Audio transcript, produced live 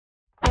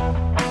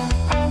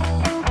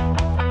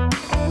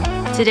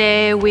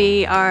Today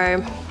we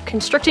are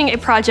constructing a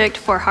project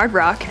for Hard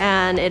Rock,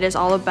 and it is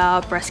all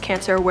about breast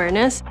cancer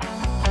awareness.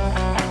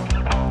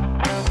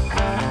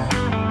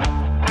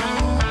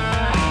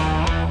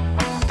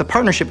 The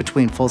partnership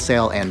between Full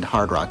Sail and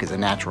Hard Rock is a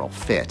natural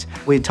fit.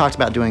 We had talked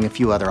about doing a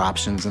few other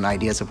options and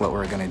ideas of what we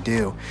were going to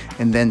do,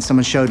 and then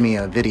someone showed me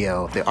a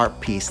video of the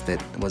art piece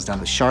that was done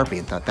with Sharpie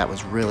and thought that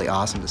was really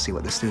awesome to see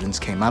what the students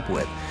came up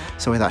with.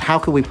 So we thought, how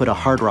could we put a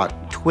Hard Rock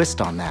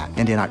twist on that?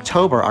 And in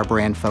October, our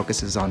brand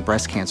focuses on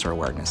breast cancer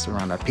awareness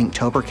around our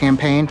Pinktober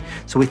campaign.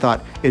 So we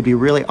thought it'd be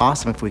really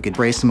awesome if we could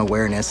raise some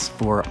awareness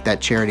for that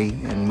charity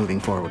and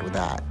moving forward with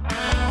that.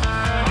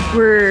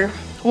 We're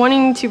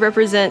wanting to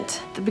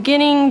represent the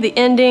beginning, the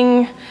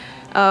ending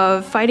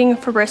of fighting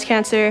for breast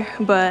cancer,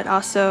 but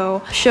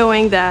also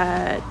showing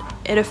that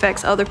it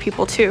affects other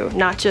people too,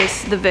 not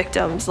just the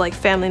victims, like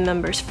family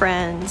members,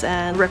 friends,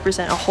 and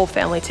represent a whole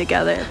family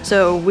together.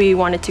 So we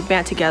wanted to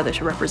band together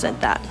to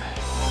represent that.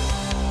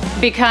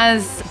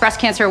 Because Breast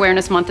Cancer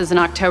Awareness Month is in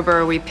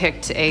October, we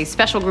picked a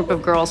special group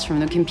of girls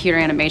from the computer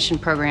animation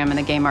program and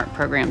the game art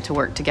program to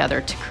work together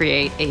to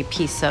create a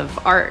piece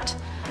of art.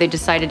 They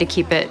decided to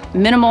keep it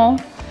minimal.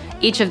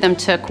 Each of them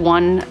took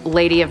one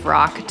lady of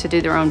rock to do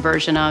their own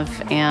version of,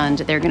 and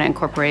they're going to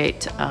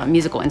incorporate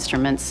musical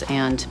instruments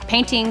and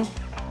painting,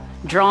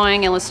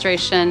 drawing,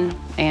 illustration,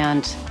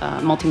 and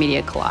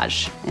multimedia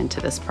collage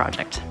into this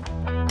project.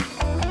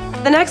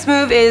 The next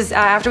move is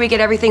after we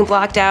get everything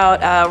blocked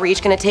out, we're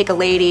each going to take a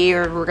lady,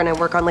 or we're going to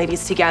work on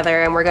ladies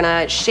together, and we're going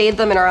to shade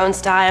them in our own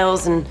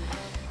styles and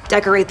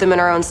decorate them in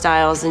our own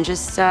styles and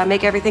just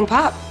make everything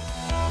pop.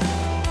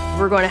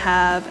 We're going to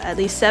have at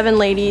least 7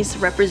 ladies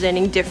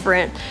representing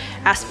different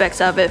aspects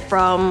of it,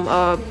 from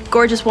a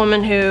gorgeous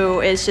woman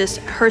who is just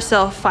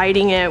herself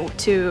fighting it,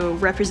 to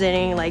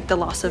representing like the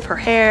loss of her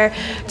hair,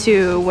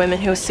 to women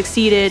who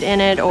succeeded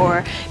in it,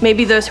 or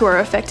maybe those who are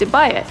affected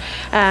by it.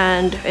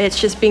 And it's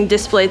just being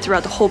displayed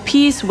throughout the whole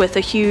piece with a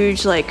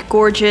huge, like,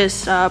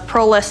 gorgeous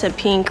pearlescent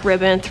pink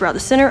ribbon throughout the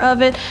center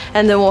of it.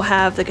 And then we'll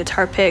have the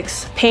guitar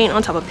picks, paint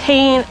on top of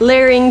paint,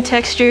 layering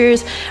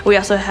textures. We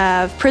also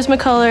have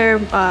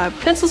Prismacolor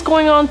pencils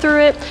going on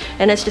through it,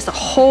 and it's just a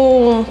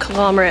whole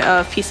conglomerate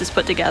of pieces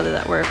put together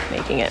that we're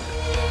making it.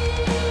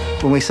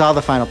 When we saw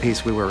the final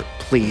piece, we were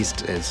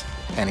pleased as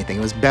anything.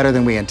 It was better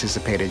than we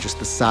anticipated, just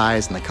the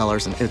size and the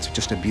colors, and it's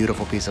just a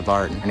beautiful piece of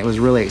art. And it was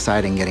really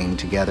exciting getting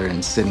together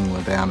and sitting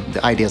with them.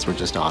 The ideas were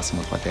just awesome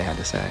with what they had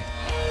to say.